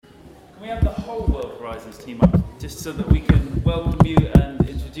we have the whole World Horizons team up, just so that we can welcome you and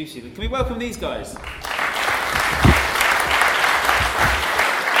introduce you. Can we welcome these guys?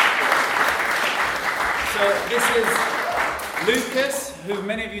 So this is Lucas, who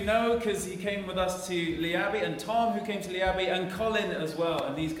many of you know because he came with us to Liabi, and Tom, who came to Liabi, and Colin as well.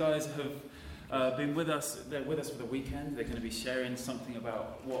 And these guys have been with us. They're with us for the weekend. They're going to be sharing something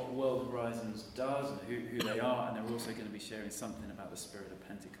about what World Horizons does and who they are, and they're also going to be sharing something about the spirit of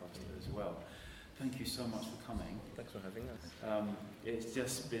Pentecost as well. Thank you so much for coming. Thanks for having us. It's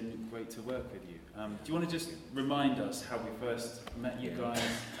just been great to work with you. Do you want to just remind us how we first met you guys?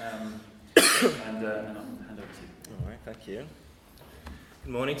 And I'll hand over to you. All right, thank you.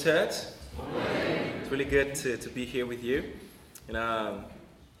 Good morning, church. Good morning. It's really good to be here with you. And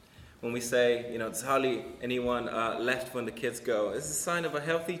when we say, there's hardly anyone left when the kids go, it's a sign of a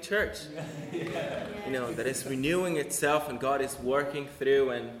healthy church. That it's renewing itself and God is working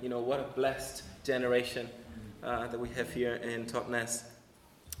through, and what a blessed generation that we have here in Totnes.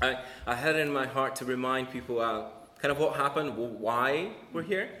 I had it in my heart to remind people kind of what happened, why we're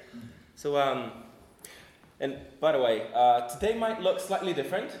here. So, and by the way, today might look slightly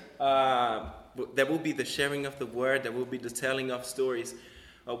different. There will be the sharing of the word, there will be the telling of stories.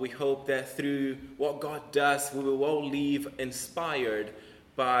 We hope that through what God does, we will all leave inspired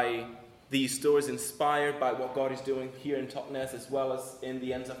by these stories, inspired by what God is doing here in Totnes as well as in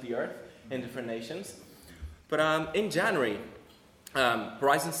the ends of the earth, in different nations. But in January,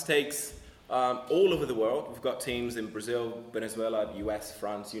 Horizons takes all over the world. We've got teams in Brazil, Venezuela, US,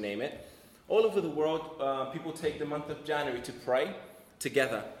 France, you name it. All over the world, people take the month of January to pray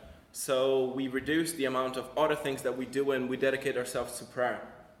together. So we reduce the amount of other things that we do and we dedicate ourselves to prayer.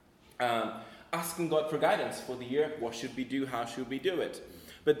 Asking God for guidance for the year. What should we do? How should we do it?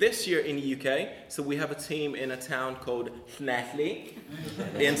 But this year in the UK, so we have a team in a town called Totnes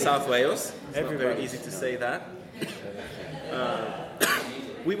in South Wales. It's not very easy to say that.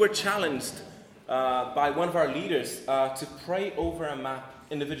 We were challenged by one of our leaders to pray over a map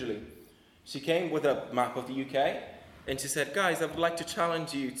individually. She came with a map of the UK and she said, guys, I would like to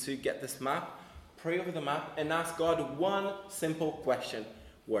challenge you to get this map, pray over the map and ask God one simple question.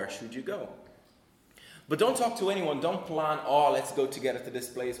 Where should you go? But don't talk to anyone. Don't plan, let's go together to this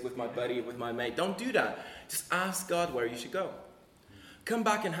place with my buddy, with my mate. Don't do that. Just ask God where you should go. Come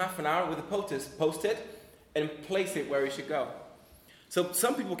back in half an hour with a post-it and place it where you should go. So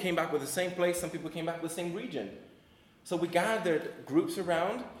some people came back with the same place. Some people came back with the same region. So we gathered groups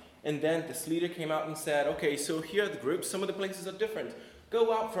around. And then this leader came out and said, okay, so here are the groups. Some of the places are different.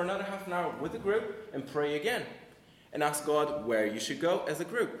 Go out for another half an hour with the group and pray again. And ask God where you should go as a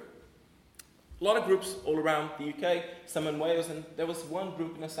group. A lot of groups all around the UK, some in Wales, and there was one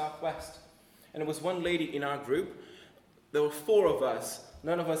group in the southwest. And there was one lady in our group. There were 4 of us.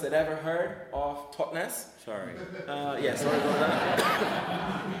 None of us had ever heard of Totnes. Sorry. Sorry about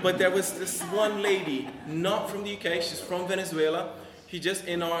that. But there was this one lady, not from the UK, she's from Venezuela. She just,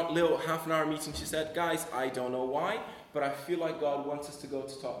 in our little half an hour meeting, she said, guys, I don't know why, but I feel like God wants us to go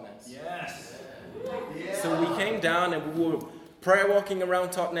to Totnes. Yes. So we came down and we were prayer walking around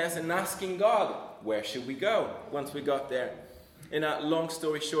Totnes and asking God, where should we go once we got there? And long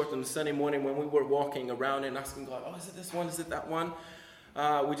story short, on the Sunday morning when we were walking around and asking God, is it this one, is it that one?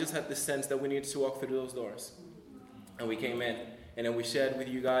 We just had this sense that we needed to walk through those doors. And we came in and then we shared with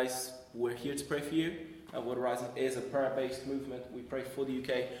you guys, we're here to pray for you. World Horizons is a prayer-based movement. We pray for the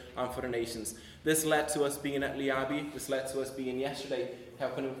UK and for the nations. This led to us being at Liabi. This led to us being yesterday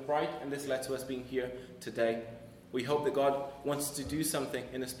helping with Pride. And this led to us being here today. We hope that God wants to do something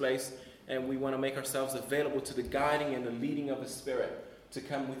in this place. And we want to make ourselves available to the guiding and the leading of the Spirit to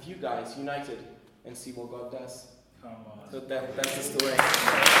come with you guys united and see what God does. Come on. So that's the story.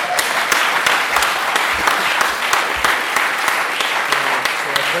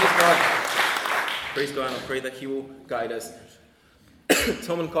 Praise God. Praise God, and I pray that He will guide us.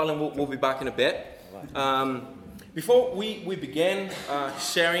 Tom and Colin will be back in a bit. Before we begin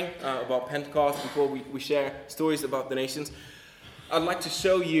sharing about Pentecost, before we share stories about the nations, I'd like to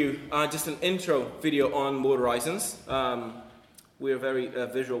show you just an intro video on World Horizons. We're very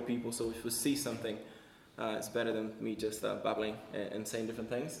visual people, so if we see something, it's better than me just babbling and saying different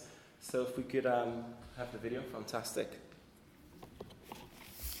things. So if we could have the video, fantastic.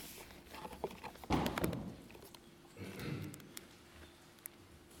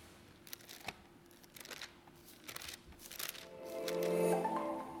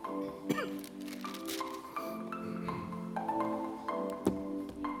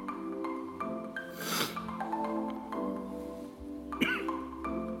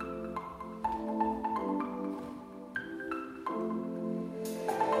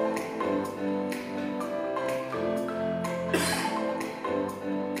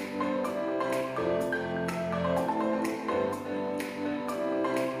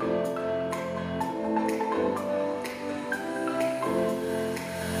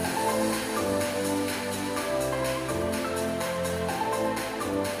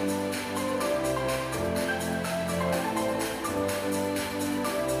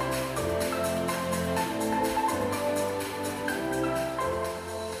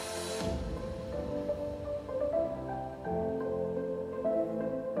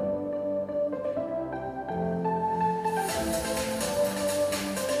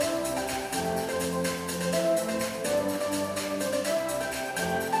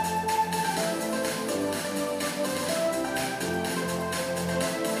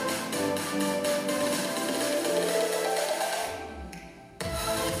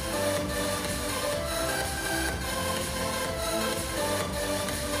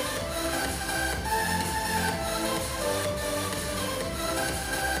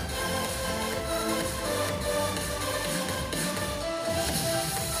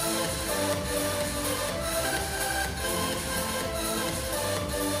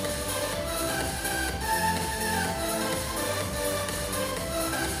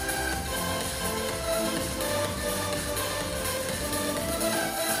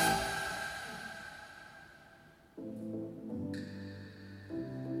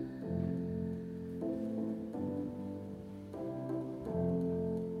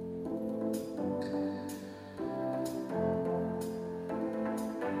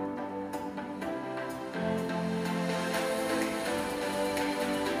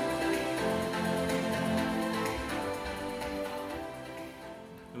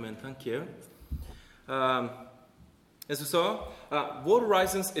 Thank you. As we saw, World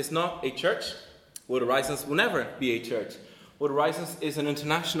Horizons is not a church. World Horizons will never be a church. World Horizons is an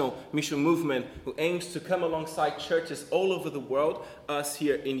international mission movement who aims to come alongside churches all over the world, us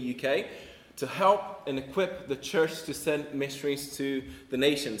here in the UK, to help and equip the church to send missionaries to the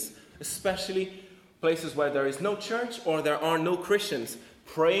nations, especially places where there is no church or there are no Christians,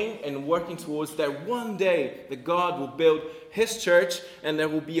 praying and working towards that one day that God will build His church and there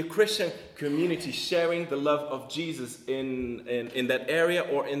will be a Christian community sharing the love of Jesus in that area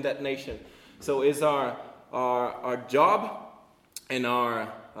or in that nation. So it's our job and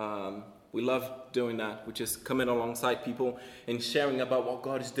we love doing that, which is coming alongside people and sharing about what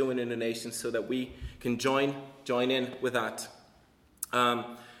God is doing in the nations so that we can join in with that.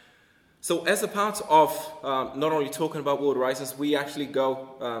 So as a part of not only talking about World Horizons, we actually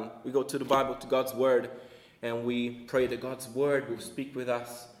go to the Bible, to God's Word, and we pray that God's Word will speak with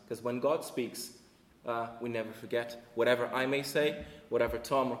us. Because when God speaks, we never forget. Whatever I may say, whatever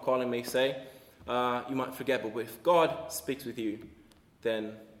Tom or Colin may say, you might forget. But if God speaks with you,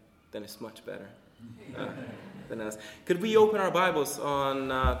 then it's much better than us. Could we open our Bibles on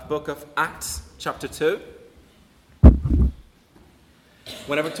the book of Acts, chapter 2?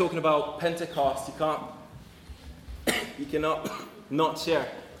 Whenever talking about Pentecost, you cannot not share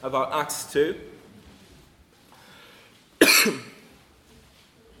about Acts 2.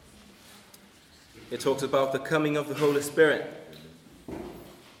 It talks about the coming of the Holy Spirit.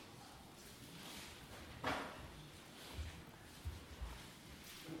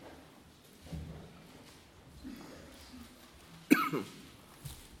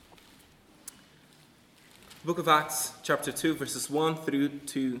 The book of Acts, chapter 2, verses 1 through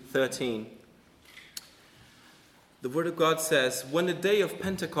to 13. The Word of God says, "When the day of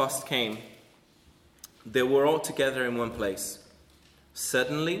Pentecost came, they were all together in one place.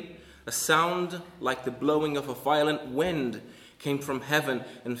 Suddenly, a sound like the blowing of a violent wind came from heaven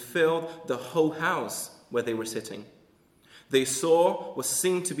and filled the whole house where they were sitting. They saw what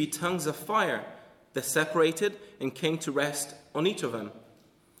seemed to be tongues of fire that separated and came to rest on each of them.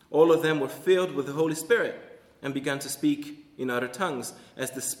 All of them were filled with the Holy Spirit and began to speak in other tongues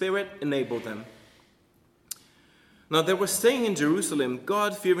as the Spirit enabled them. Now there were staying in Jerusalem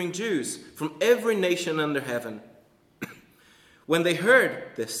God-fearing Jews from every nation under heaven. When they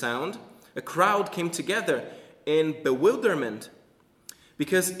heard this sound, a crowd came together in bewilderment,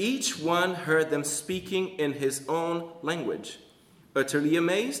 because each one heard them speaking in his own language. Utterly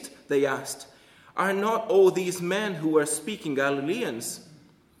amazed, they asked, 'Are not all these men who are speaking Galileans?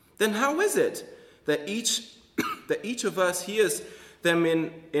 Then how is it that each of us hears them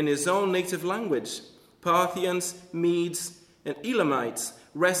in his own native language? Parthians, Medes, and Elamites,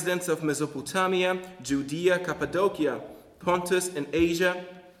 residents of Mesopotamia, Judea, Cappadocia, Pontus and Asia,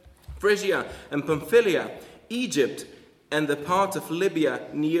 Phrygia and Pamphylia, Egypt, and the part of Libya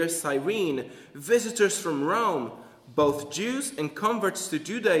near Cyrene, visitors from Rome, both Jews and converts to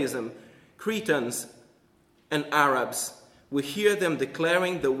Judaism, Cretans and Arabs. We hear them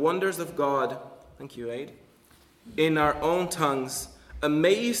declaring the wonders of God,'" thank you, Aid, "in our own tongues.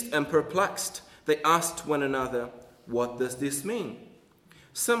 Amazed and perplexed, they asked one another, 'What does this mean?'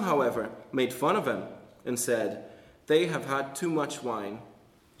 Some, however, made fun of them and said, 'They have had too much wine.'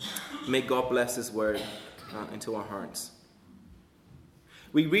 May God bless His word into our hearts."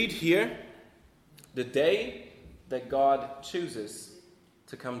 We read here the day that God chooses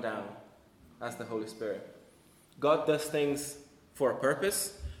to come down as the Holy Spirit. God does things for a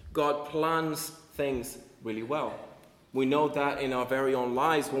purpose. God plans things really well. We know that in our very own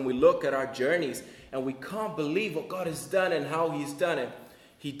lives when we look at our journeys and we can't believe what God has done and how He's done it.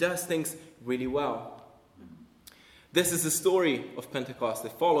 He does things really well. This is the story of Pentecost.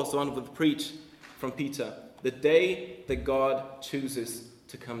 It follows on with the preach from Peter. The day that God chooses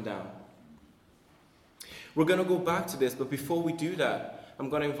to come down. We're going to go back to this, but before we do that, I'm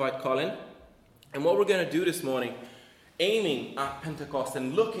going to invite Colin. And what we're going to do this morning, aiming at Pentecost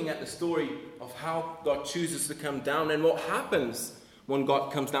and looking at the story of how God chooses to come down and what happens when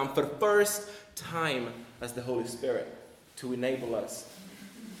God comes down for the first time as the Holy Spirit to enable us.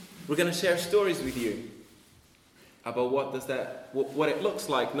 We're going to share stories with you about what it looks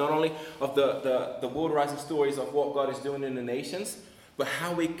like, not only of the World Horizon stories of what God is doing in the nations, but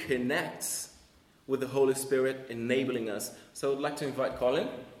how it connects with the Holy Spirit enabling us. So I'd like to invite Colin,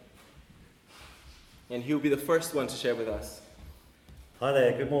 and he'll be the first one to share with us. Hi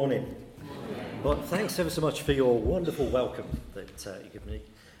there, good morning. Well, thanks ever so much for your wonderful welcome that you give me,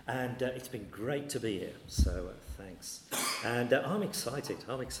 and it's been great to be here, so thanks. And I'm excited,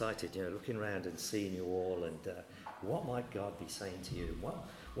 looking around and seeing you all, and what might God be saying to you?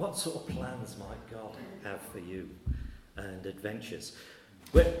 What sort of plans might God have for you and adventures?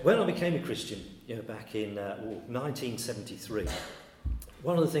 When I became a Christian, back in 1973,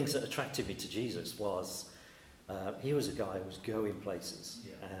 one of the things that attracted me to Jesus was he was a guy who was going places,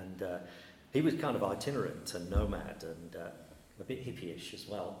 and he was kind of itinerant and nomad and a bit hippie-ish as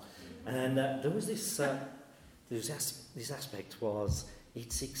well. And there was this aspect was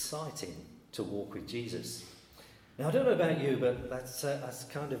it's exciting to walk with Jesus. Now, I don't know about you, but that's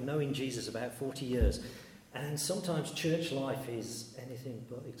kind of knowing Jesus about 40 years. And sometimes church life is anything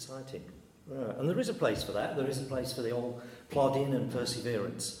but exciting. And there is a place for that. There is a place for the old plodding and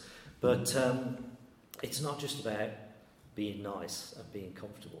perseverance. But it's not just about being nice and being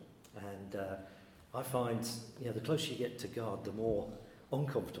comfortable. And I find, the closer you get to God, the more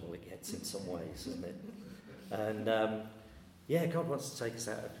uncomfortable it gets in some ways, isn't it? And God wants to take us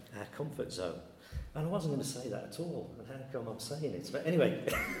out of our comfort zone. And I wasn't going to say that at all. And how come I'm saying it? But anyway,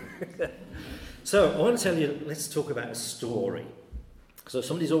 so I want to tell you, let's talk about a story. So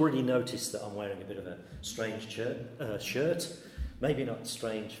somebody's already noticed that I'm wearing a bit of a strange shirt. Maybe not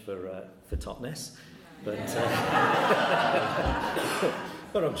strange for Totnes, but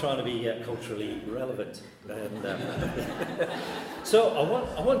but I'm trying to be culturally relevant. And so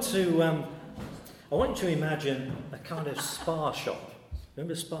I want you to imagine a kind of spa shop.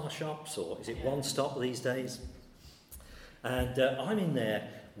 Remember spa shops, or is it One Stop these days? And I'm in there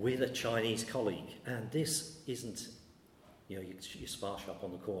with a Chinese colleague, and this isn't, your spa shop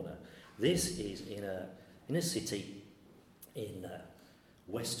on the corner. This is in a city in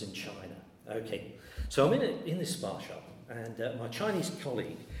Western China. Okay, so I'm in this spa shop, and my Chinese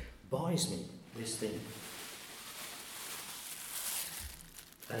colleague buys me this thing,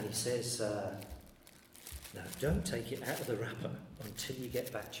 and he says, "Now, don't take it out of the wrapper until you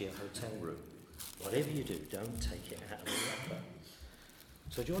get back to your hotel room. Whatever you do, don't take it out of the wrapper."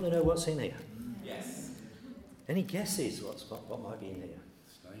 So do you want to know what's in here? Yes. Any guesses what might be in here?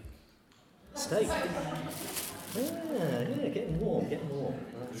 Steak. Yeah, getting warm.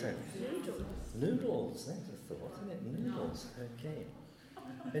 Right. Noodles. That's a thought, isn't it? Noodles. Okay.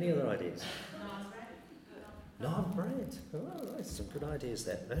 Any other ideas? Naan bread. Oh, right, some good ideas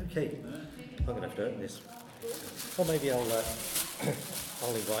there. Okay. I'm going to have to open this. Or maybe I'll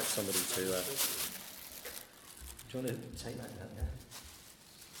invite somebody to... do you want to take that out there?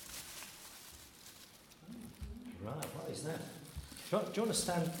 Right, what is that? Do you want to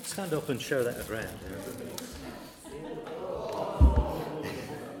stand up and show that around?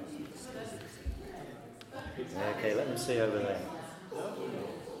 Okay, let me see over there.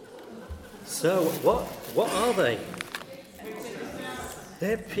 So, what are they?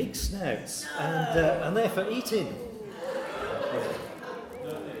 They're pig snouts, and they're for eating.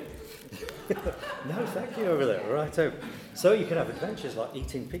 No, thank you over there. Righto. So you can have adventures like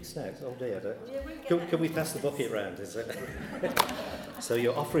eating pig snouts. Oh dear. Can we pass the bucket round? Is it? So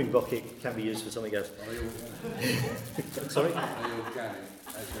your offering bucket can be used for something else. Sorry?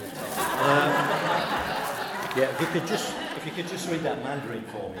 Yeah, if you could just read that Mandarin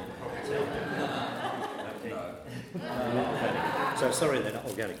for me. Okay. So sorry, they're not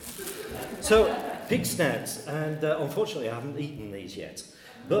organic. So pig snouts, and unfortunately I haven't eaten these yet.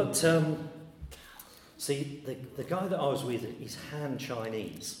 But see, the guy that I was with is Han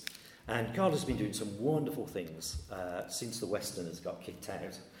Chinese, and God has been doing some wonderful things since the Westerners got kicked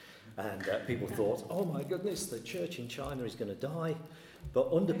out. And people thought, oh my goodness, the church in China is going to die. But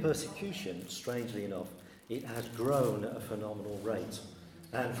under persecution, strangely enough, it has grown at a phenomenal rate.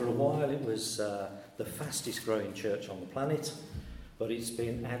 And for a while it was the fastest growing church on the planet, but it's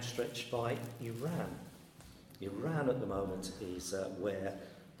been outstretched by Iran. Iran at the moment is where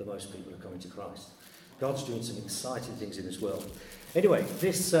the most people are coming to Christ. God's doing some exciting things in this world. Anyway,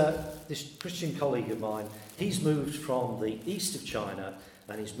 this Christian colleague of mine, he's moved from the east of China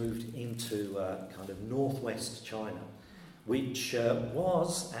and he's moved into kind of northwest China, which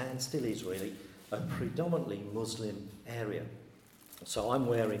was, and still is really, a predominantly Muslim area. So I'm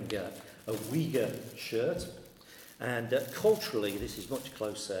wearing a Uyghur shirt, and culturally this is much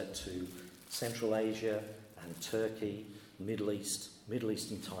closer to Central Asia and Turkey, Middle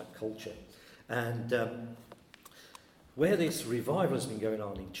Eastern type culture. And where this revival has been going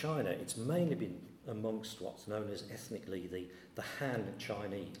on in China, it's mainly been amongst what's known as ethnically the Han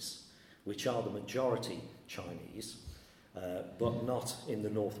Chinese, which are the majority Chinese, but not in the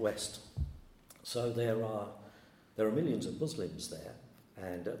northwest. So there are millions of Muslims there,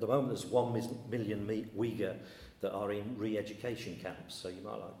 and at the moment there's 1 million Uyghur that are in re-education camps. So you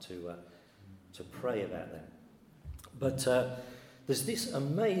might like to pray about that. But there's this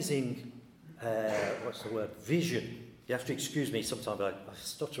amazing, vision. You have to excuse me, sometimes I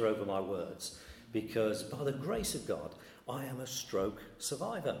stutter over my words, because by the grace of God, I am a stroke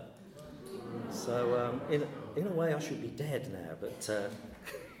survivor. So in a way I should be dead now,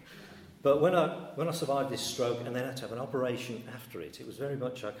 but when I survived this stroke and then had to have an operation after it, it was very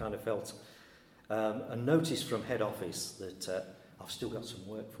much, I kind of felt a notice from head office that I've still got some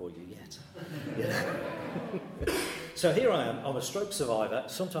work for you yet. Yeah. So here I am, I'm a stroke survivor.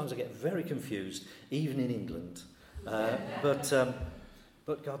 Sometimes I get very confused, even in England. But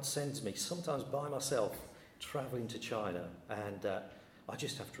God sends me, sometimes by myself, travelling to China, and I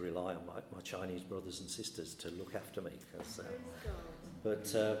just have to rely on my Chinese brothers and sisters to look after me.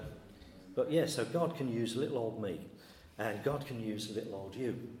 But yeah, so God can use little old me, and God can use little old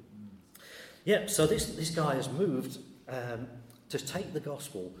you. Yeah, so this guy has moved to take the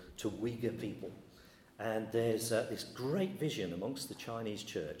gospel to Uyghur people. And there's this great vision amongst the Chinese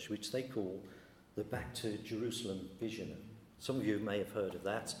church, which they call the Back to Jerusalem vision. Some of you may have heard of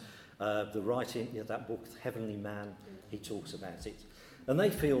that. The writing, that book, Heavenly Man, he talks about it. And they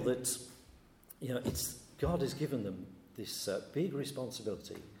feel that, God has given them this big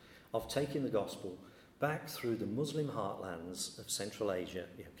responsibility of taking the gospel back through the Muslim heartlands of Central Asia,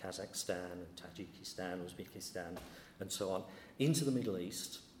 Kazakhstan and Tajikistan, Uzbekistan, and so on, into the Middle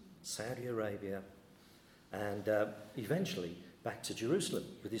East, Saudi Arabia, and eventually back to Jerusalem,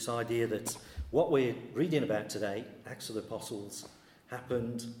 with this idea that what we're reading about today, Acts of the Apostles,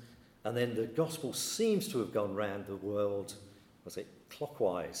 happened, and then the gospel seems to have gone round the world,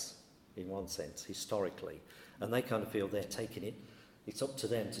 clockwise, in one sense, historically. And they kind of feel they're taking it, it's up to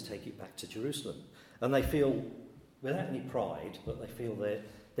them to take it back to Jerusalem. And they feel, without any pride, but they feel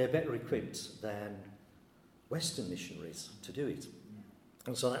they're better equipped than Western missionaries to do it.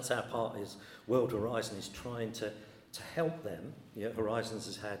 And so that's our part, is World Horizon is trying to help them. Horizons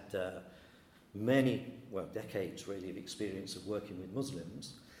has had decades really of experience of working with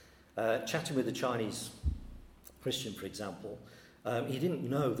Muslims. Chatting with a Chinese Christian, for example, he didn't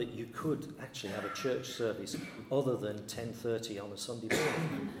know that you could actually have a church service other than 10:30 on a Sunday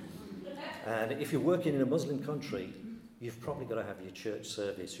morning. And if you're working in a Muslim country, you've probably got to have your church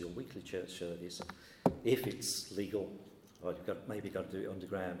service, your weekly church service, if it's legal, or you've maybe got to do it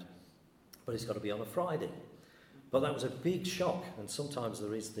underground. But it's got to be on a Friday. But that was a big shock, and sometimes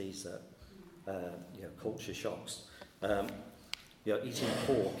there is these culture shocks. Eating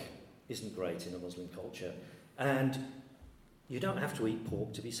pork isn't great in a Muslim culture, and you don't have to eat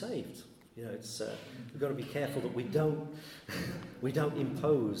pork to be saved. We've got to be careful that we don't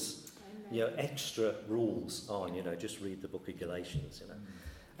impose extra rules on. Just read the book of Galatians.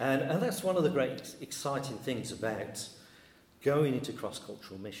 And that's one of the great exciting things about going into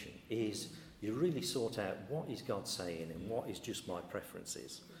cross-cultural mission, is you really sort out what is God saying and what is just my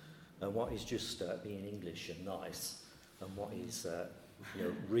preferences, and what is just being English and nice, and what is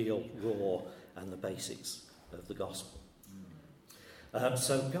real, raw, and the basics of the gospel.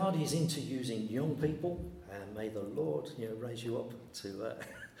 So God is into using young people, and may the Lord raise you up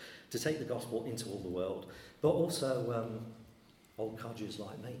to take the gospel into all the world, but also old codgers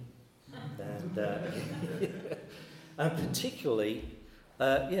like me, and particularly,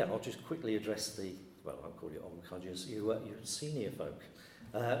 I'll just quickly address I won't call you old codgers, you're senior folk.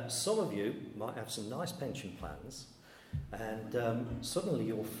 Some of you might have some nice pension plans, and suddenly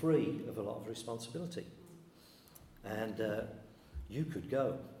you're free of a lot of responsibility, and you could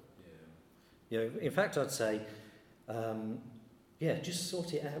go. In fact, I'd say, just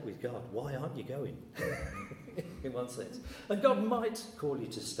sort it out with God. Why aren't you going? In one sense. And God might call you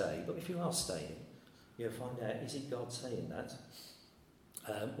to stay, but if you are staying, find out, is it God saying that?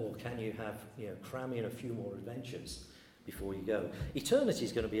 Or can you have, cram in a few more adventures before you go? Eternity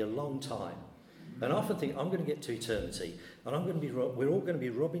is going to be a long time. And I often think, I'm going to get to eternity, and we're all going to be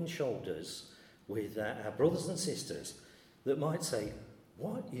rubbing shoulders with our brothers and sisters that might say,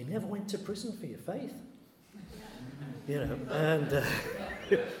 what, you never went to prison for your faith? And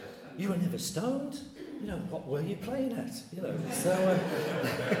you were never stoned? What were you playing at?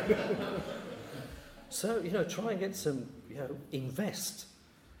 So try and get some, invest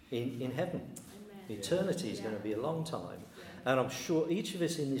in heaven. Amen. Eternity is going to be a long time. And I'm sure each of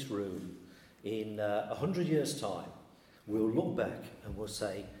us in this room, in 100 years' time, will look back and will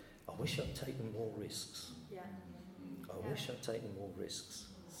say, I wish I'd taken more risks. I wish I'd taken more risks.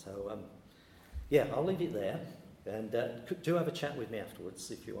 So, I'll leave it there. And do have a chat with me afterwards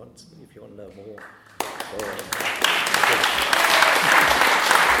if you want to know more.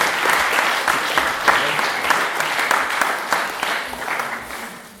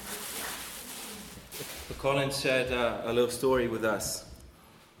 Colin shared a little story with us.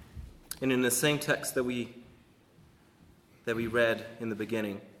 And in the same text that we read in the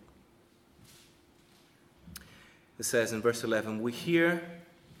beginning, it says in verse 11, we hear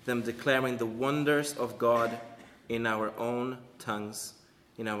them declaring the wonders of God in our own tongues,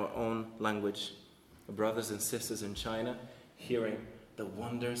 in our own language. The brothers and sisters in China hearing the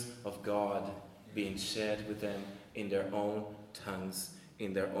wonders of God being shared with them in their own tongues,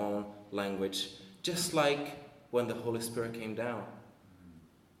 in their own language, just like when the Holy Spirit came down.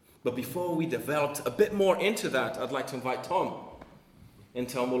 But before we developed a bit more into that, I'd like to invite Tom. And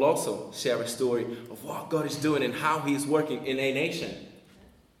Tom will also share a story of what God is doing and how he is working in a nation.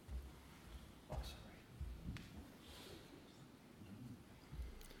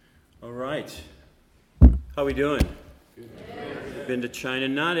 All right. How are we doing? Good. Been to China.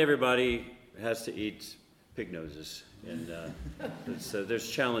 Not everybody has to eat pig noses. And there's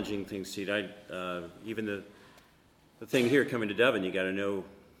challenging things to eat. Even the thing here coming to Devon, you got to know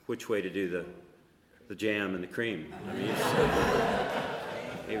which way to do the jam and the cream. I mean, I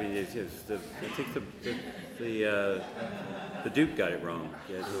think the Duke got it wrong.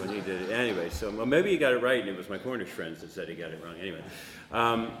 Yeah, when he did it. Anyway, so maybe he got it right, and it was my Cornish friends that said he got it wrong. Anyway,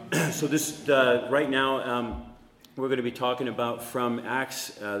 so this right now we're going to be talking about from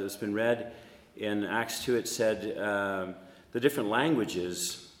Acts that's been read. In Acts 2, it said the different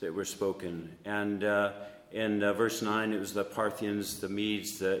languages that were spoken. And in verse 9, it was the Parthians, the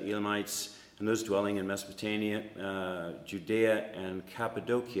Medes, the Elamites, and those dwelling in Mesopotamia, Judea, and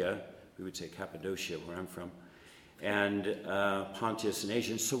Cappadocia. We would say Cappadocia, where I'm from. And Pontus and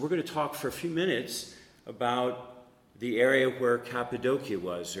Asia. So we're going to talk for a few minutes about the area where Cappadocia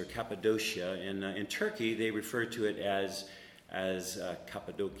was, or Cappadocia. In Turkey, they refer to it as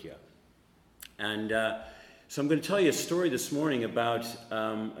Cappadocia. And so I'm going to tell you a story this morning about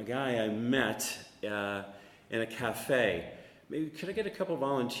a guy I met in a cafe. Maybe could I get a couple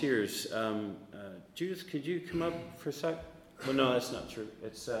volunteers? Judith, could you come up for a sec? Well, no, that's not true.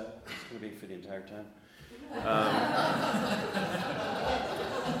 It's going to be for the entire time.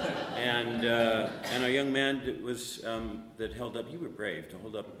 And a young man that was that held up. You were brave to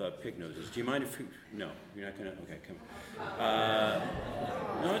hold up pig noses. Do you mind if you? No, you're not gonna. Okay, come.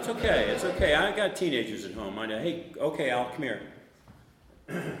 No, it's okay. It's okay. I got teenagers at home. Hey, okay, Al, come here.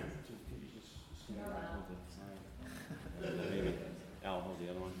 Maybe Al, hold the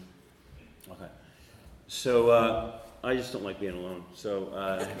other one. Okay. So I just don't like being alone. So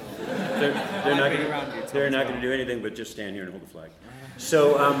they're not going to do anything but just stand here and hold the flag.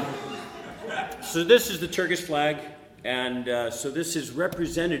 So so this is the Turkish flag, and so this is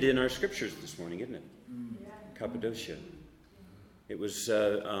represented in our scriptures this morning, isn't it? Cappadocia. It was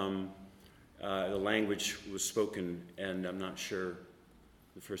the language was spoken, and I'm not sure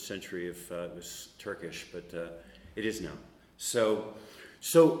the first century if it was Turkish, but it is now. So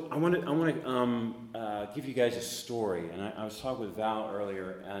I want to give you guys a story, and I was talking with Val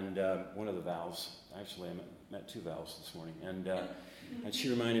earlier, and one of the Vals, actually I met two Vals this morning, and she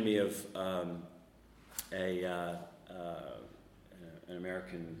reminded me of an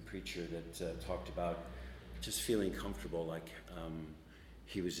American preacher that talked about just feeling comfortable, like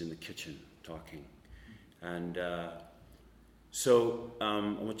he was in the kitchen talking, and so I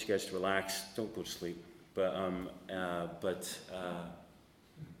want you guys to relax, don't go to sleep, but I want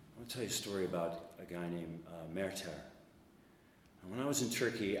to tell you a story about a guy named Merter. And when I was in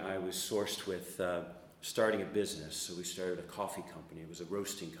Turkey, I was sourced with starting a business. So we started a coffee company. It was a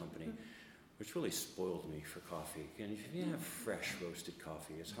roasting company, which really spoiled me for coffee. And if you have fresh roasted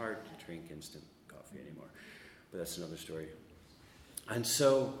coffee, it's hard to drink instant coffee anymore. But that's another story. And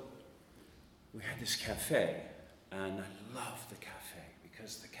so we had this cafe, and I love the cafe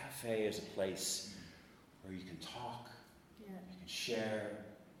because the cafe is a place where you can talk, you can share,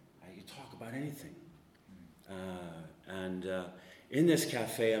 you talk about anything. And in this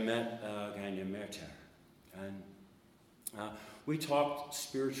cafe, I met a guy named Merter. And we talked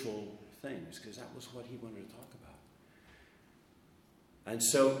spiritual things because that was what he wanted to talk about. And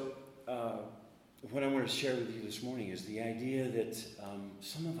so what I want to share with you this morning is the idea that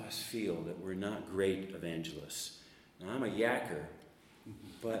some of us feel that we're not great evangelists. Now, I'm a yacker,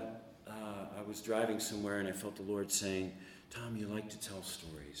 but I was driving somewhere and I felt the Lord saying, Tom, you like to tell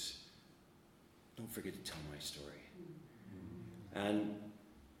stories. Don't forget to tell my story.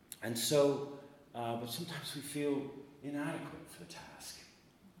 And so, but sometimes we feel inadequate for the task.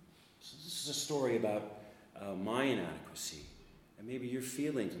 So this is a story about my inadequacy. And maybe your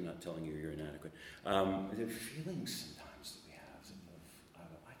feelings, I'm not telling you you're inadequate, there are feelings sometimes that we have of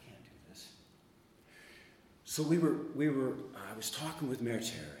I can't do this. So I was talking with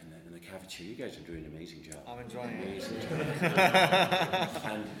Merter, and the cafeteria. You guys are doing an amazing job. I'm enjoying Amazing it. job.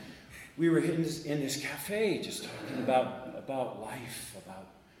 And we were in this cafe just talking about life, about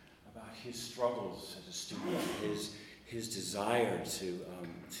his struggles as a student, his desire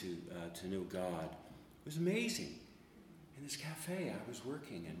to know God. It was amazing. In this cafe, I was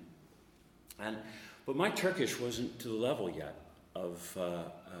working, but my Turkish wasn't to the level yet of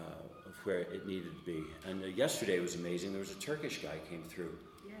where it needed to be. And yesterday was amazing. There was a Turkish guy came through,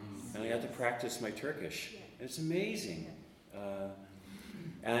 and I got to practice my Turkish. And it's amazing. But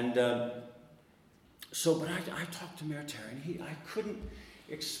I talked to Mayor Terry, and I couldn't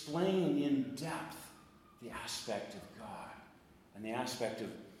explain in depth the aspect of God and the aspect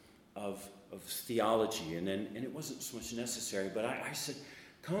of theology, and it wasn't so much necessary. But I said,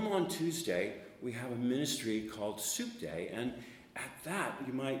 come on Tuesday, we have a ministry called Soup Day, and at that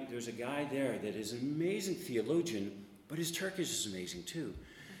there's a guy there that is an amazing theologian, but his Turkish is amazing too.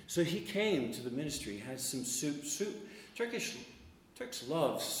 So he came to the ministry, had some soup. Turks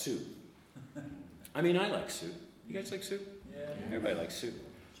love soup. I mean, I like soup. You guys like soup? Yeah. Everybody likes soup.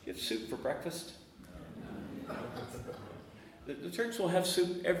 You have soup for breakfast? The Turks will have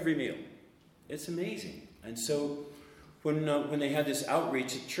soup every meal. It's amazing. And so when they had this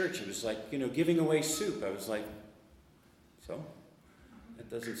outreach at church, it was like, giving away soup. I was like, so? That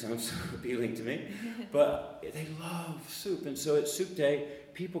doesn't sound so appealing to me. But they love soup. And so at Soup Day,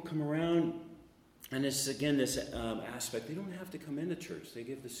 people come around, and it's, again, this aspect. They don't have to come into church. They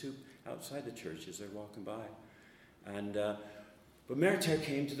give the soup outside the church as they're walking by. And but Meriter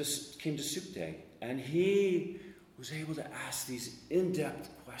came to Soup Day, and he was able to ask these in-depth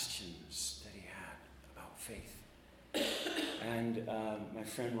questions that he had about faith. And my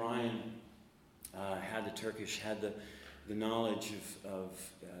friend Ryan had the Turkish, had the knowledge of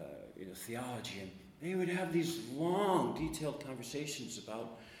theology, and they would have these long, detailed conversations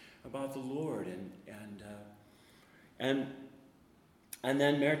about the Lord, and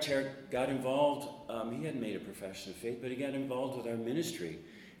then Meriter got involved. He hadn't made a profession of faith, but he got involved with our ministry.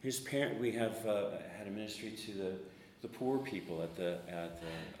 His parent, we have had a ministry to the poor people at the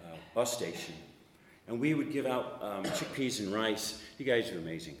bus station, and we would give out chickpeas and rice. You guys are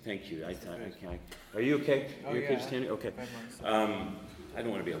amazing. Thank you. Are you okay? Are you okay to stand? Okay. I don't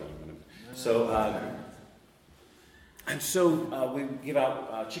want to be alone. So we give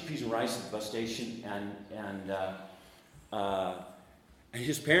out chickpeas and rice at the bus station, and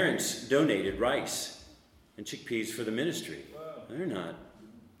his parents donated rice and chickpeas for the ministry. Wow. They're not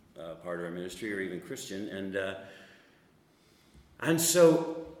part of our ministry or even Christian, and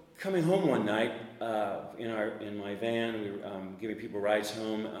so coming home one night in my van, we were giving people rides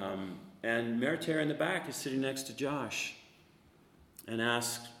home, and Meriter in the back is sitting next to Josh, and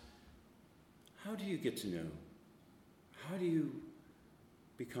asked, "How do you get to know? How do you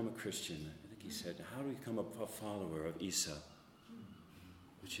become a Christian?" I think he said, "How do you become a follower of Isa?"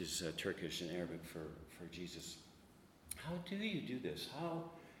 Which is Turkish and Arabic for Jesus. How do you do this?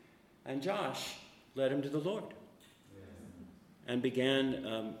 How? And Josh led him to the Lord, and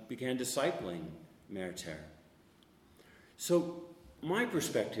began discipling Meriter. So my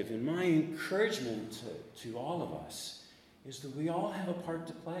perspective and my encouragement to all of us is that we all have a part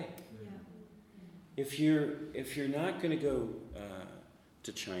to play. Yeah. If you're not going to go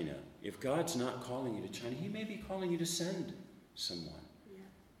to China, if God's not calling you to China, He may be calling you to send someone.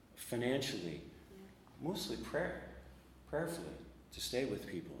 Financially, mostly prayerfully, to stay with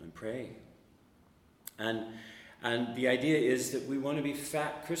people and pray. And the idea is that we want to be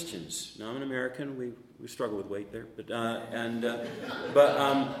fat Christians. Now, I'm an American. We struggle with weight there, but not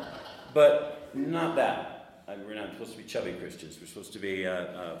that. We're not supposed to be chubby Christians. We're supposed to be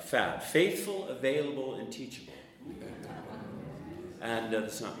fat, faithful, available, and teachable. And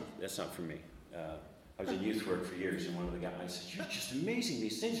that's not for me. I was in youth work for years, and one of the guys said, "You're just amazing,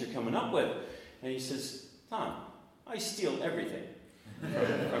 these things you're coming up with." And he says, "Tom, I steal everything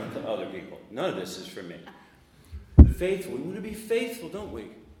from other people. None of this is for me." Faithful. We want to be faithful, don't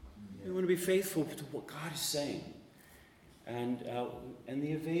we? We want to be faithful to what God is saying. And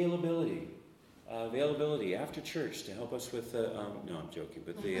the availability after church to help us with no, I'm joking,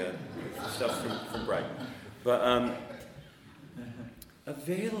 but the stuff from Brighton. But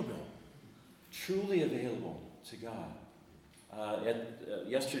available. Truly available to God.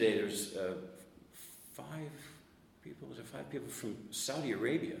 Yesterday, there's 5 people. Was there 5 people from Saudi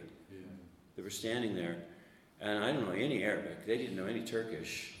Arabia that were standing there, and I don't know any Arabic. They didn't know any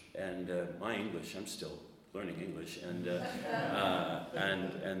Turkish, and my English. I'm still learning English, and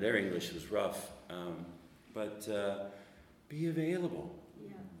their English was rough. But be available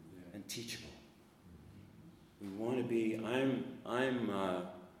and teachable. We want to be.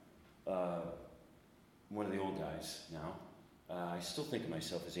 one of the old guys now. I still think of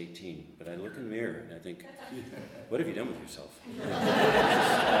myself as 18, but I look in the mirror and I think, what have you done with yourself?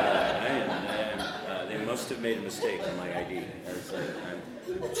 They must have made a mistake on my ID.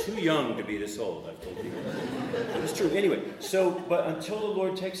 I'm too young to be this old, I've told people. But it's true. Anyway, but until the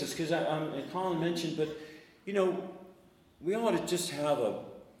Lord takes us, because Colin mentioned, but, we ought to just have a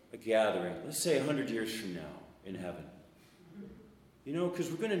gathering, let's say 100 years from now in heaven.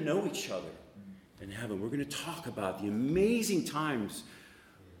 Because we're going to know each other in heaven. We're going to talk about the amazing times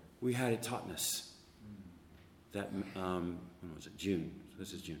we had at Totnes. That, when was it? June.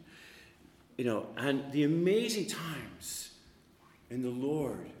 This is June. And the amazing times in the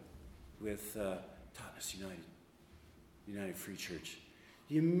Lord with Totnes United Free Church.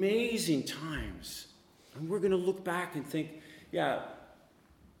 The amazing times. And we're going to look back and think, yeah,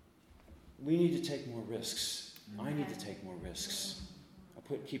 we need to take more risks. I need to take more risks.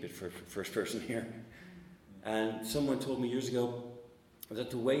 Keep it for first person here. And someone told me years ago that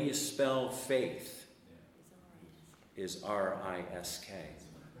the way you spell faith is R-I-S-K.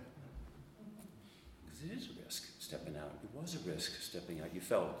 Because it is a risk stepping out. It was a risk stepping out. You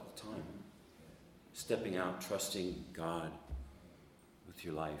felt at the time. Stepping out, trusting God with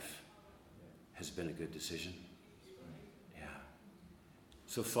your life has been a good decision. Yeah.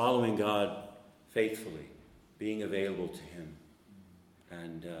 So following God faithfully, being available to Him,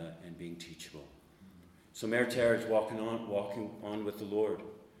 and being teachable. So Mère Terre is walking on with the Lord.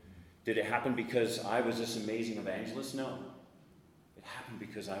 Did it happen because I was this amazing evangelist? No. It happened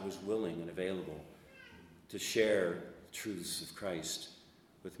because I was willing and available to share the truths of Christ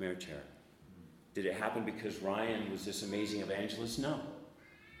with Mère Terre. Did it happen because Ryan was this amazing evangelist? No.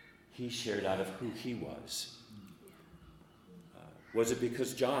 He shared out of who he was. Was it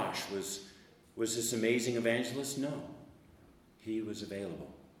because Josh was this amazing evangelist? No. He was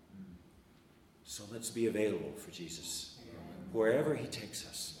available. So let's be available for Jesus wherever He takes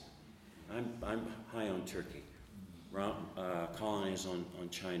us. I'm high on Turkey. Colin is on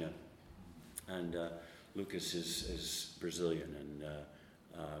China, and Lucas is Brazilian and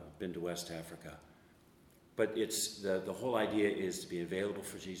been to West Africa. But it's the whole idea is to be available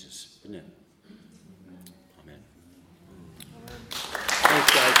for Jesus, isn't it? Amen.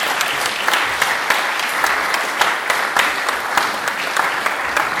 Thanks, guys.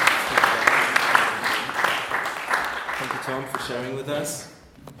 Thank you, Tom, for sharing with us.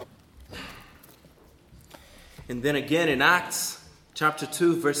 And then again in Acts chapter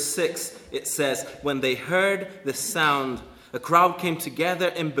 2, verse 6, it says, when they heard the sound, a crowd came together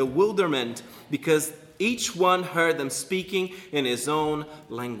in bewilderment because each one heard them speaking in his own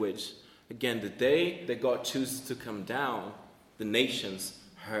language. Again, the day that God chooses to come down, the nations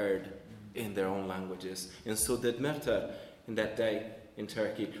heard in their own languages. And so did Mehter in that day in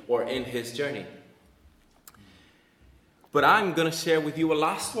Turkey, or in his journey. But I'm going to share with you a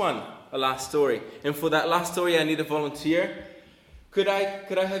last story. And for that last story, I need a volunteer. Could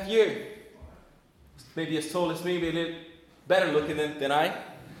I have you? Maybe as tall as me, maybe a little better looking than I.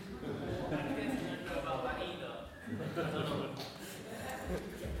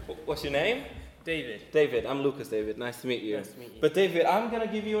 What's your name? David. David, I'm Lucas, David. Nice to meet you. Nice to meet you. But David, I'm going to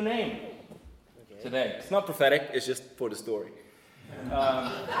give you a name today. It's not prophetic, it's just for the story.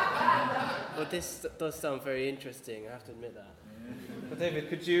 Well, this does sound very interesting, I have to admit that. But David,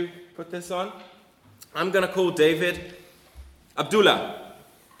 could you put this on? I'm going to call David Abdullah.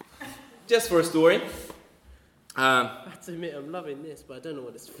 Just for a story. I have to admit, I'm loving this, but I don't know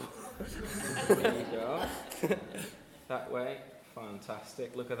what it's for. There you go. That way.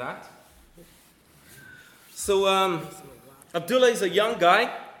 Fantastic. Look at that. So, Abdullah is a young guy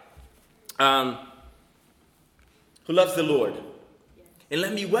who loves the Lord. And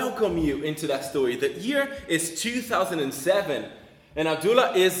let me welcome you into that story. The year is 2007. And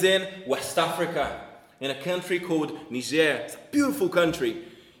Abdullah is in West Africa, in a country called Niger. It's a beautiful country.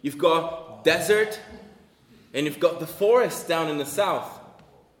 You've got desert, and you've got the forest down in the south.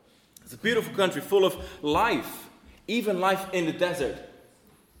 It's a beautiful country full of life, even life in the desert.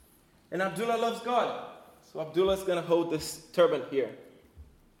 And Abdullah loves God. So Abdullah is going to hold this turban here.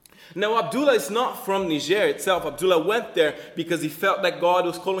 Now, Abdullah is not from Niger itself. Abdullah went there because he felt that God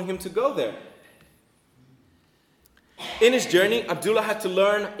was calling him to go there. In his journey, Abdullah had to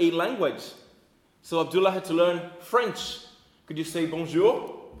learn a language. So Abdullah had to learn French. Could you say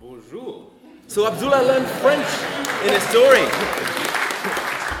bonjour? Bonjour. So Abdullah learned French in his story.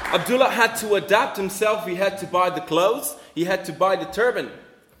 Abdullah had to adapt himself. He had to buy the clothes. He had to buy the turban.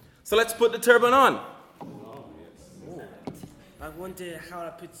 So let's put the turban on. I wonder how I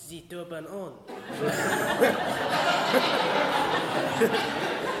put the turban on.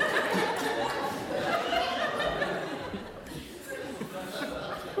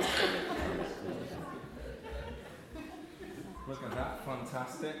 Look at that,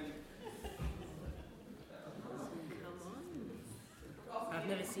 fantastic. I've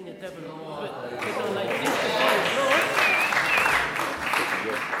never seen a double foot on like this before.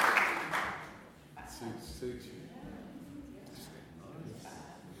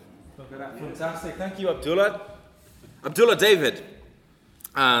 Look at that, fantastic. Thank you, Abdullah. Abdullah David.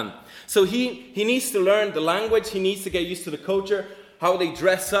 So he needs to learn the language. He needs to get used to the culture, how they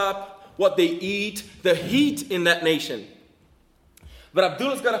dress up, what they eat, the heat in that nation. But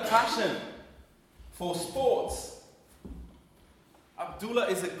Abdullah's got a passion for sports. Abdullah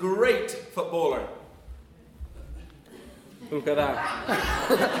is a great footballer. Look at that.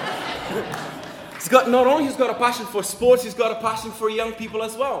 Not only he's got a passion for sports, he's got a passion for young people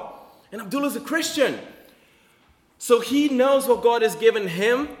as well. And Abdullah's a Christian. So he knows what God has given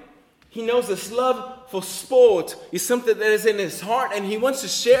him. He knows this love for sport is something that is in his heart, and he wants to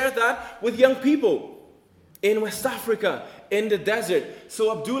share that with young people in West Africa, in the desert.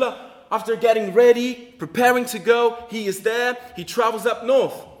 So Abdullah, after getting ready, preparing to go, he is there. He travels up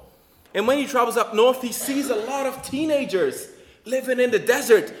north. And when he travels up north, he sees a lot of teenagers living in the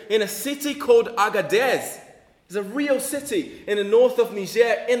desert in a city called Agadez. It's a real city in the north of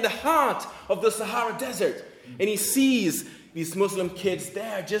Niger, in the heart of the Sahara Desert. And he sees these Muslim kids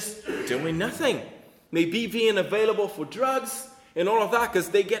there just doing nothing. Maybe being available for drugs and all of that, because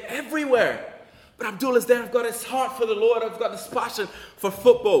they get everywhere. But Abdullah's there. I've got his heart for the Lord. I've got this passion for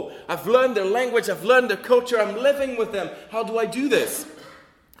football. I've learned their language. I've learned their culture. I'm living with them. How do I do this?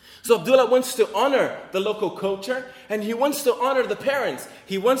 So Abdullah wants to honor the local culture, and he wants to honor the parents.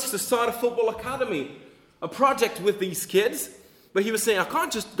 He wants to start a football academy, a project with these kids. But he was saying, I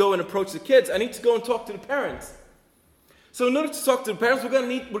can't just go and approach the kids. I need to go and talk to the parents. So in order to talk to the parents, we're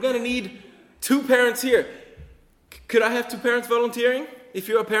going to need 2 parents here. Could I have 2 parents volunteering? If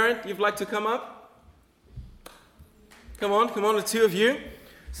you're a parent, you'd like to come up? Come on, the 2 of you.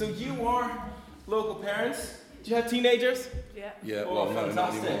 So you are local parents. Do you have teenagers? Yeah. Yeah, Oh, well, no,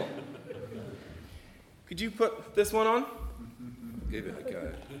 not fantastic. anymore. Could you put this one on? Give it a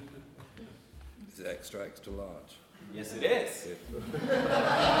go. Is it extra, extra large? Yes, it is.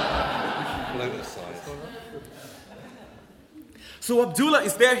 Bloater size. So Abdullah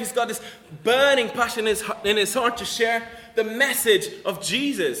is there. He's got this burning passion in his heart to share the message of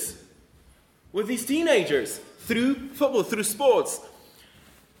Jesus with these teenagers through football, through sports.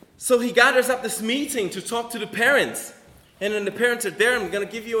 So he gathers up this meeting to talk to the parents. And when the parents are there, I'm going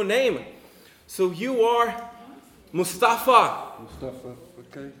to give you a name. So you are Mustafa. Mustafa,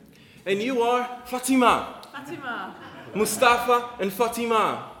 okay. And you are Fatima. Fatima. Mustafa and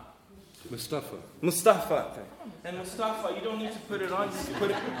Fatima. Mustafa. Mustafa. And Mustafa, you don't need to put it on, just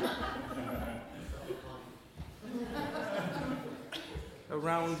put it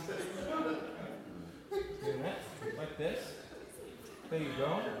around your neck, like this. There you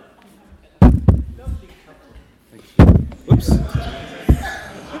go. Oops.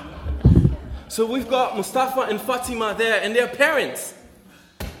 So we've got Mustafa and Fatima there, and their parents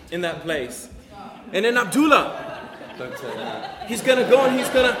in that place. And then Abdullah, Don't say that. he's going to go and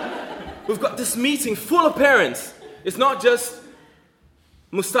we've got this meeting full of parents. It's not just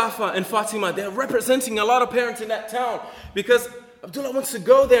Mustafa and Fatima. They're representing a lot of parents in that town because Abdullah wants to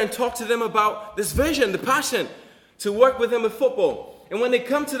go there and talk to them about this vision, the passion to work with them with football. And when they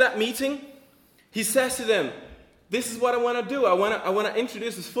come to that meeting, he says to them, this is what I want to do. I want to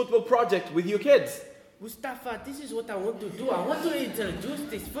introduce this football project with your kids. Mustafa, this is what I want to do. I want to introduce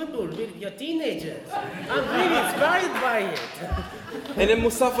this football with your teenagers. I'm really inspired by it. And then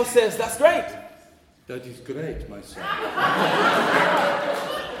Mustafa says, that's great. That is great, my son.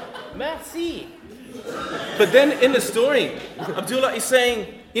 Merci. But then in the story, Abdullah is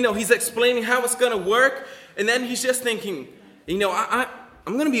saying, he's explaining how it's going to work. And then he's just thinking,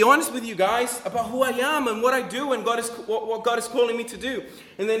 I'm going to be honest with you guys about who I am and what I do and what God is calling me to do.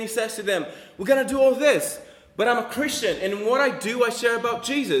 And then he says to them, we're going to do all this, but I'm a Christian. And in what I do, I share about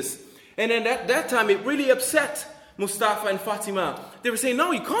Jesus. And then at that time, it really upset Mustafa and Fatima. They were saying,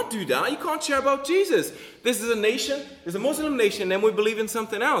 no, you can't do that. You can't share about Jesus. This is a nation, it's a Muslim nation, and we believe in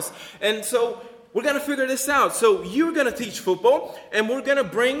something else. And so we're going to figure this out. So you're going to teach football, and we're going to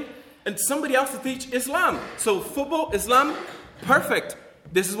bring somebody else to teach Islam. So football, Islam, perfect.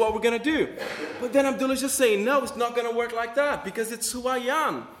 This is what we're going to do. But then Abdullah's just saying, no, it's not going to work like that because it's who I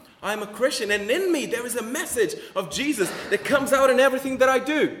am. I'm a Christian, and in me there is a message of Jesus that comes out in everything that I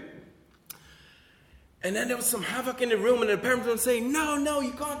do. And then there was some havoc in the room, and the parents were saying, no,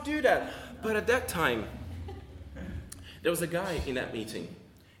 you can't do that. But at that time, there was a guy in that meeting.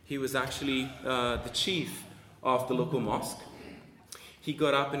 He was actually the chief of the local mosque. he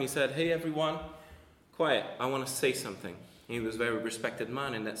got up and he said, "Hey everyone, quiet, I want to say something." And he was a very respected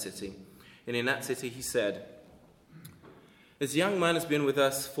man in that city. And in that city he said, "This young man has been with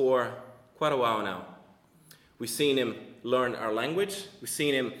us for quite a while now. We've seen him learn our language. We've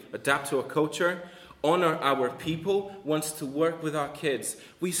seen him adapt to our culture, honor our people, wants to work with our kids.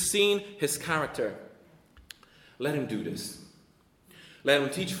 We've seen his character. Let him do this. Let him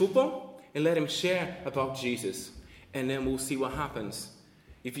teach football and let him share about Jesus. And then we'll see what happens.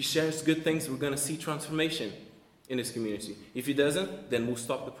 If he shares good things, we're going to see transformation in this community. If he doesn't, then we'll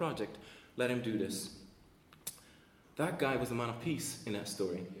stop the project. Let him do this." That guy was a man of peace in that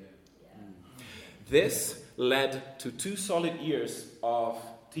story. This led to 2 solid years of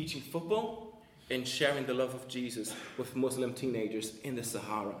teaching football and sharing the love of Jesus with Muslim teenagers in the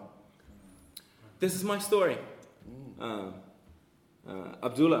Sahara. This is my story.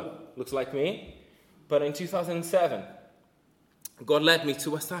 Abdullah looks like me, but in 2007, God led me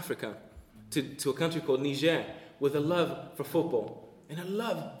to West Africa, to a country called Niger, with a love for football and a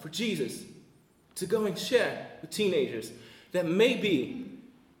love for Jesus, to go and share with teenagers that maybe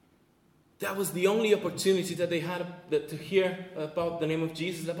that was the only opportunity that they had to hear about the name of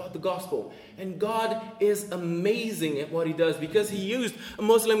Jesus, about the gospel. And God is amazing at what he does because he used a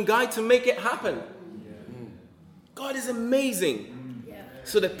Muslim guy to make it happen. God is amazing.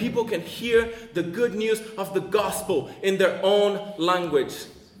 So that people can hear the good news of the gospel in their own language.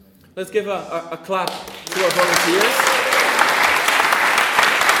 Let's give a clap to our volunteers.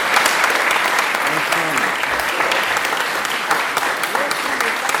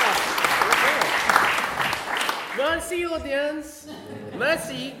 Merci, audience.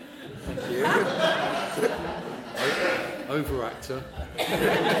 Merci. Thank you. Over-actor.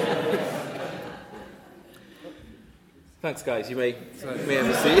 Thanks, guys. You may have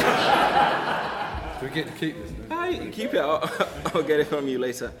a seat. Do we get to keep this now? Ah, you can keep it. I'll get it from you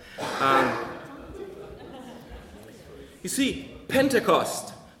later. You see,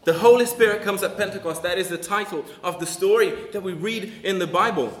 Pentecost. The Holy Spirit comes at Pentecost. That is the title of the story that we read in the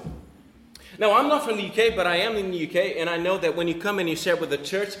Bible. Now, I'm not from the UK, but I am in the UK, and I know that when you come and you share with the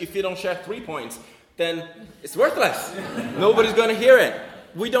church, if you don't share 3 points, then it's worthless. Nobody's going to hear it.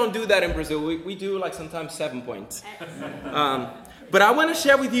 We don't do that in Brazil. We do like sometimes 7 points. But I want to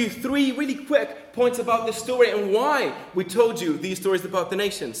share with you 3 really quick points about this story and why we told you these stories about the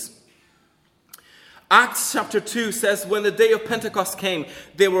nations. Acts chapter 2 says, when the day of Pentecost came,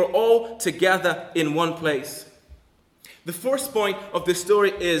 they were all together in one place. The first point of this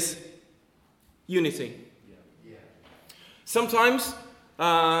story is unity. Sometimes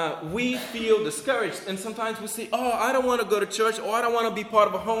we feel discouraged, and sometimes we say, "Oh, I don't want to go to church," or "I don't want to be part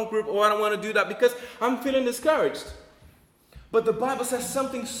of a home group," or "I don't want to do that because I'm feeling discouraged." But the Bible says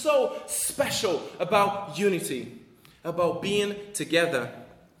something so special about unity, about being together.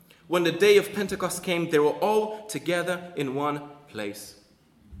 When the day of Pentecost came, they were all together in one place.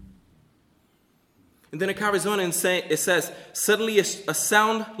 And then it carries on and it says, suddenly a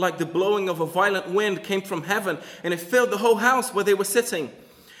sound like the blowing of a violent wind came from heaven, and it filled the whole house where they were sitting.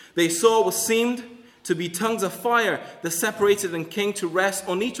 They saw what seemed to be tongues of fire that separated and came to rest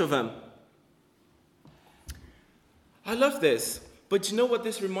on each of them. I love this, but you know what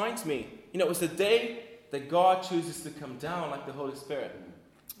this reminds me? You know, it was the day that God chooses to come down like the Holy Spirit.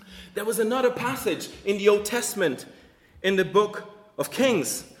 There was another passage in the Old Testament, in the book of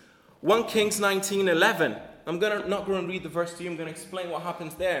Kings. 1 Kings 19:11. I'm not going to read the verse to you. I'm going to explain what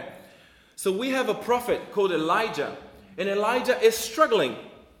happens there. So we have a prophet called Elijah. And Elijah is struggling.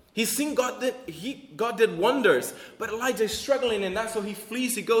 He's seen God did wonders. But Elijah is struggling, and that's so he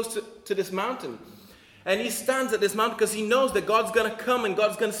flees. He goes to this mountain. And he stands at this mountain because he knows that God's going to come and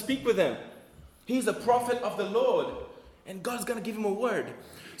God's going to speak with him. He's a prophet of the Lord. And God's going to give him a word.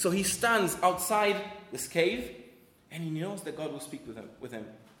 So he stands outside this cave. And he knows that God will speak with him.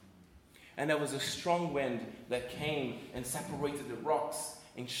 And there was a strong wind that came and separated the rocks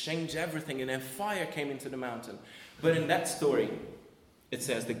and changed everything. And then fire came into the mountain. But in that story, it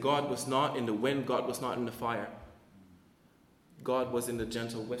says that God was not in the wind. God was not in the fire. God was in the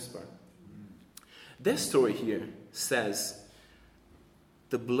gentle whisper. This story here says,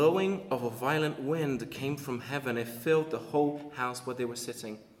 the blowing of a violent wind came from heaven. It filled the whole house where they were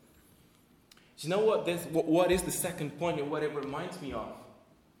sitting. Do you know what is the second point and what it reminds me of?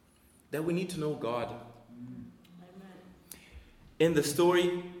 That we need to know God. Amen. In the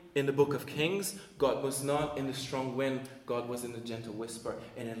story, in the book of Kings, God was not in the strong wind. God was in the gentle whisper.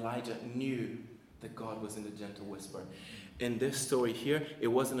 And Elijah knew that God was in the gentle whisper. In this story here, it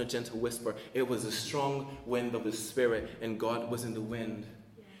wasn't a gentle whisper. It was a strong wind of the Spirit, and God was in the wind.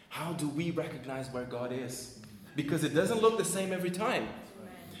 Yeah. How do we recognize where God is? because it doesn't look the same every time.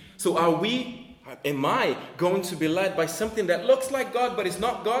 So am I going to be led by something that looks like God but is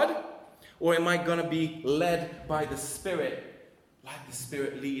not God? Or am I going to be led by the Spirit, like the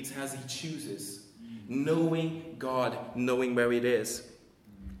Spirit leads as He chooses, knowing God, knowing where it is?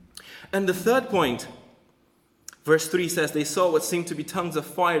 And the third point, verse 3 says, they saw what seemed to be tongues of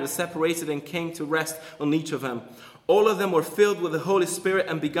fire that separated and came to rest on each of them. All of them were filled with the Holy Spirit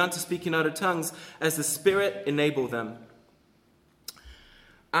and began to speak in other tongues as the Spirit enabled them.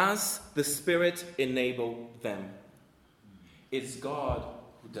 As the Spirit enabled them. It's God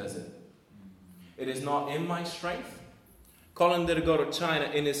who does it. It is not in my strength. Colin didn't go to China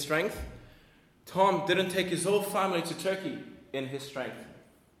in his strength. Tom didn't take his whole family to Turkey in his strength.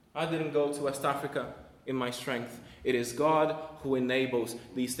 I didn't go to West Africa in my strength. It is God who enables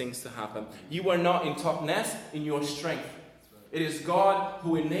these things to happen. You are not in Totnes in your strength. It is God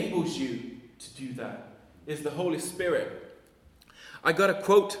who enables you to do that. It's the Holy Spirit. I got a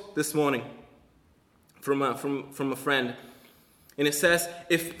quote this morning from a friend. And it says,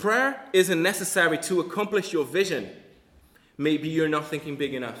 if prayer isn't necessary to accomplish your vision, maybe you're not thinking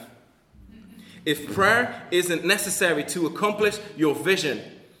big enough. If prayer isn't necessary to accomplish your vision,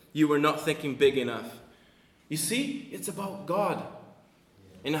 you are not thinking big enough. You see, it's about God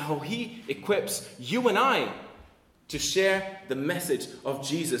and how He equips you and I to share the message of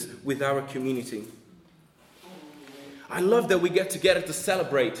Jesus with our community. I love that we get together to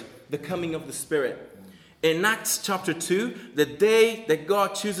celebrate the coming of the Spirit. In Acts chapter 2, the day that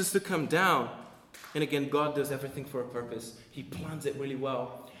God chooses to come down, and again, God does everything for a purpose. He plans it really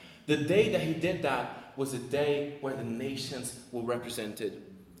well. The day that He did that was a day where the nations were represented.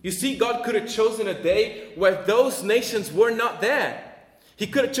 You see, God could have chosen a day where those nations were not there. He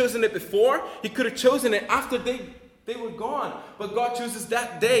could have chosen it before. He could have chosen it after they were gone. But God chooses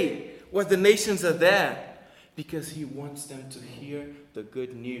that day where the nations are there because He wants them to hear the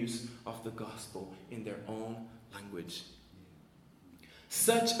good news of the gospel in their own language.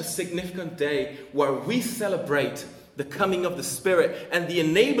 Such a significant day where we celebrate the coming of the Spirit and the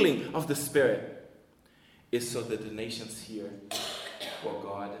enabling of the Spirit is so that the nations hear what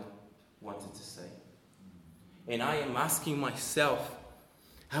God wanted to say. And I am asking myself,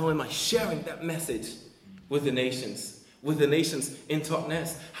 how am I sharing that message with the nations? With the nations in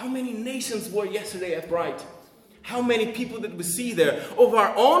Totnes? How many nations were yesterday at Bright? How many people did we see there? Of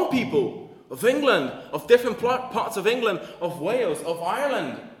our own people, of England, of different parts of England, of Wales, of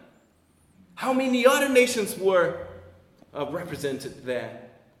Ireland. How many other nations were represented there?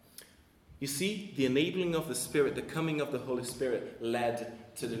 You see, the enabling of the Spirit, the coming of the Holy Spirit led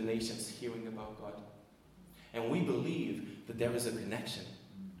to the nations hearing about God. And we believe that there is a connection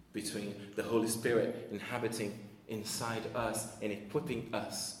between the Holy Spirit inhabiting inside us and equipping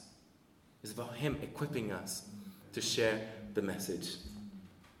us. It's about Him equipping us to share the message.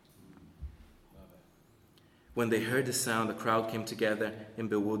 When they heard the sound, the crowd came together in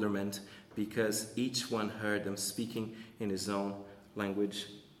bewilderment because each one heard them speaking in his own language.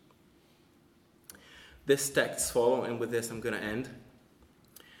 This text follows, and with this I'm going to end,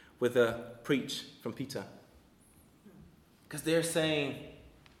 with a preach from Peter. Because they're saying,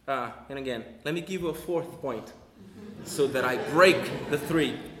 and again, let me give you a fourth point so that I break the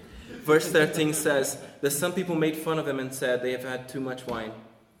three. Verse 13 says that some people made fun of him and said they have had too much wine.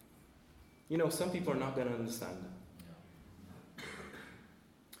 You know, some people are not going to understand.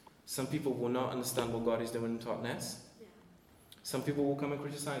 Some people will not understand what God is doing in Totnes. Some people will come and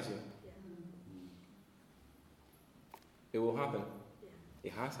criticize you. It will happen.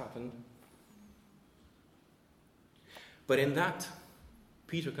 It has happened. But in that,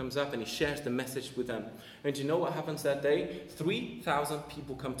 Peter comes up and he shares the message with them. And you know what happens that day? 3,000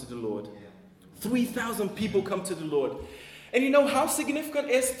 people come to the Lord. 3,000 people come to the Lord. And you know how significant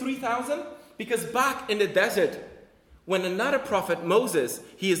is 3,000? Because back in the desert, when another prophet, Moses,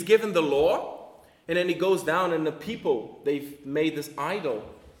 he is given the law, and then he goes down and the people, they've made this idol.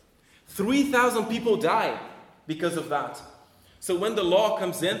 3,000 people die because of that. So when the law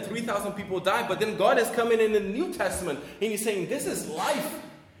comes in, 3,000 people die, but then God is coming in the New Testament, and He's saying, this is life.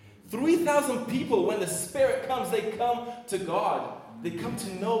 3,000 people, when the Spirit comes, they come to God. They come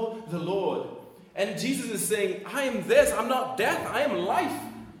to know the Lord. And Jesus is saying, I am this, I'm not death, I am life.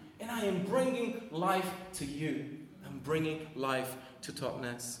 And I am bringing life to you. I'm bringing life to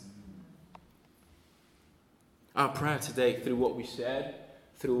Totnes. Our prayer today, through what we shared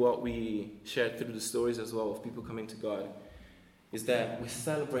through the stories as well of people coming to God, is that we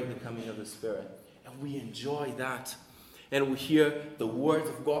celebrate the coming of the Spirit. And we enjoy that. And we hear the word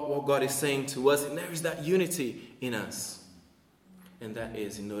of God, what God is saying to us. And there is that unity in us. And that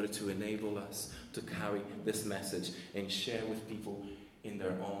is in order to enable us to carry this message and share with people in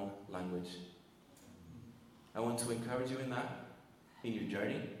their own language. I want to encourage you in that, in your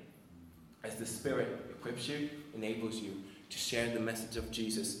journey, as the Spirit equips you, enables you to share the message of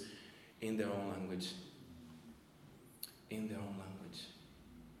Jesus in their own language. In their own language.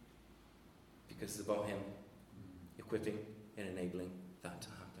 Because it's about Him equipping and enabling that to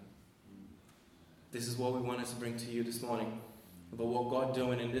happen. This is what we wanted to bring to you this morning. About what God is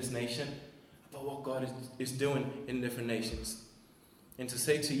doing in this nation. About what God is doing in different nations. And to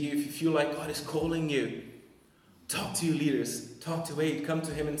say to you, if you feel like God is calling you, talk to your leaders. Talk to Aid. Come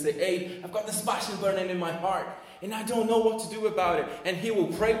to him and say, Aid, I've got this passion burning in my heart. And I don't know what to do about it. And he will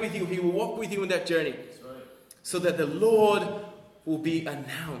pray with you. He will walk with you in that journey. So that the Lord will be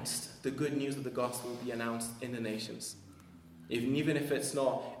announced. The good news of the gospel will be announced in the nations. Even if it's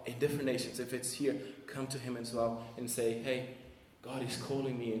not in different nations, if it's here, come to him as well and say, hey, God is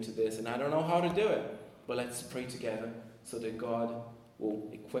calling me into this and I don't know how to do it. But let's pray together so that God will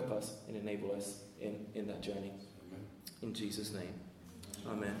equip us and enable us in that journey. Amen. In Jesus' name.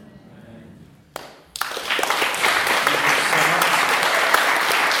 Amen.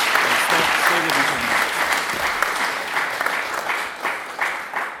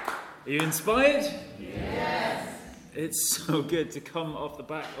 Are you inspired? Yes. It's so good to come off the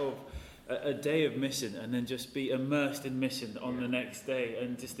back of a day of mission and then just be immersed in mission on the next day,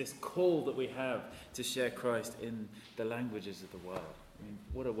 and just this call that we have to share Christ in the languages of the world. I mean,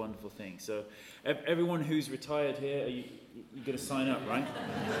 what a wonderful thing. So everyone who's retired here, you're going to sign up, right?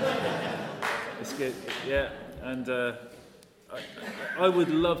 It's good. Yeah. And I would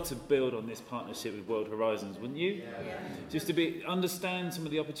love to build on this partnership with World Horizons, wouldn't you? Yeah. Just to understand some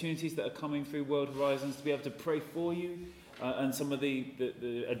of the opportunities that are coming through World Horizons, to be able to pray for you, and some of the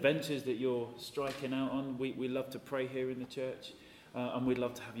adventures that you're striking out on. We love to pray here in the church, and we'd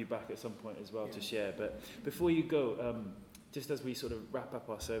love to have you back at some point as well to share. But before you go, just as we sort of wrap up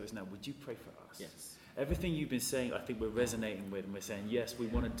our service now, would you pray for us? Yes. Everything you've been saying, I think we're resonating with, and we're saying, yes, we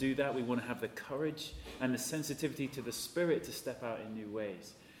want to do that. We want to have the courage and the sensitivity to the Spirit to step out in new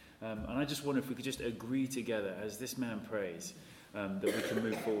ways. And I just wonder if we could just agree together as this man prays, that we can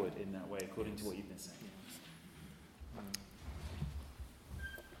move forward in that way according to what you've been saying.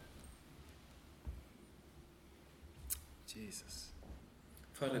 Jesus.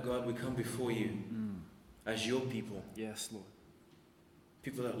 Father God, we come before you as your people. Yes, Lord.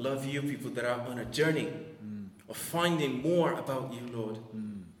 People that love you, people that are on a journey of finding more about you, Lord.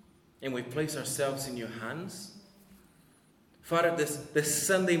 And we place ourselves in your hands. Father, this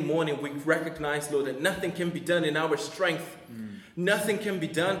Sunday morning we recognize, Lord, that nothing can be done in our strength. Nothing can be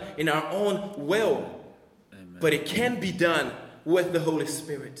done in our own will. Amen. But it can be done with the Holy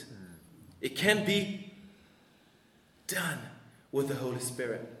Spirit. It can be done with the Holy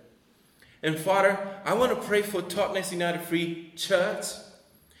Spirit. And Father, I want to pray for Totnes United Free Church.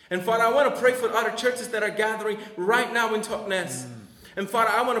 And Father, I want to pray for other churches that are gathering right now in Totnes. And Father,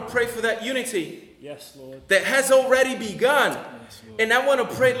 I want to pray for that unity. Yes, Lord. That has already begun. Yes, Lord. And I want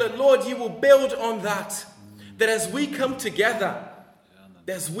to pray that, Lord, you will build on that. That as we come together,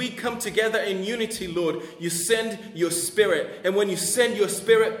 in unity, Lord, you send your Spirit. And when you send your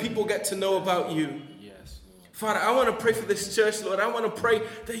Spirit, people get to know about you. Yes, Lord. Father, I want to pray for this church, Lord. I want to pray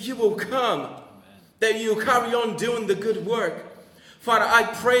that you will come. Amen. That you will carry on doing the good work. Father,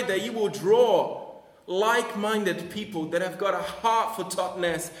 I pray that you will draw like-minded people that have got a heart for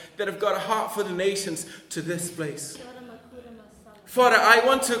Totnes, that have got a heart for the nations to this place. Father, I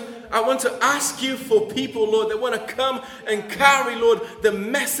want to ask you for people, Lord, that want to come and carry, Lord, the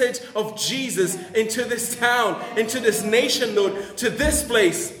message of Jesus into this town, into this nation, Lord, to this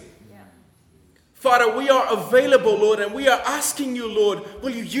place. Father, we are available, Lord, and we are asking you, Lord,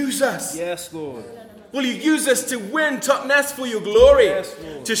 will you use us? Yes, Lord. Will you use us to win Totnes for your glory? Yes,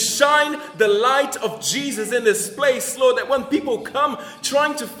 Lord. To shine the light of Jesus in this place, Lord, that when people come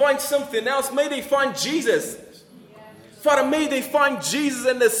trying to find something else, may they find Jesus. Yes. Father, may they find Jesus,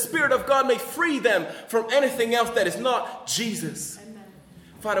 and the Spirit of God may free them from anything else that is not Jesus. Amen.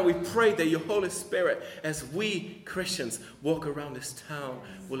 Father, we pray that your Holy Spirit, as we Christians walk around this town,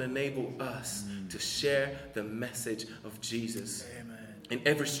 will enable us to share the message of Jesus. Amen. In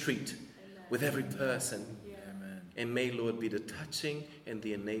every street, with every person. Amen. And may, Lord, be the touching and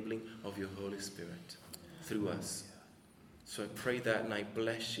the enabling of your Holy Spirit through us. So I pray that, and I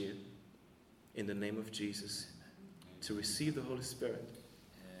bless you in the name of Jesus to receive the Holy Spirit.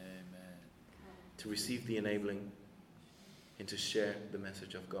 Amen. To receive the enabling and to share the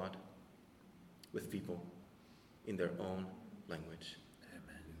message of God with people in their own language.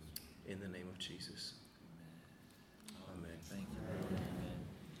 Amen. In the name of Jesus. Amen. Thank you.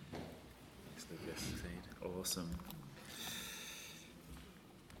 Amen. Thanks, Lucas. Awesome.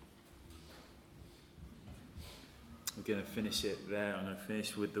 We're going to finish it there. I'm going to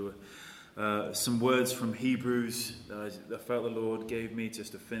finish with some words from Hebrews that I felt the Lord gave me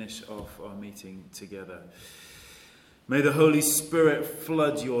just to finish off our meeting together. May the Holy Spirit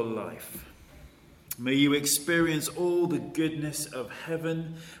flood your life. May you experience all the goodness of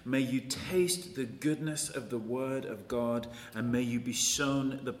heaven. May you taste the goodness of the Word of God. And may you be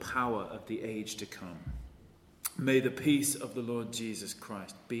shown the power of the age to come. May the peace of the Lord Jesus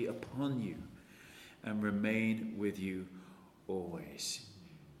Christ be upon you and remain with you always.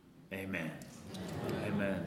 Amen. Amen.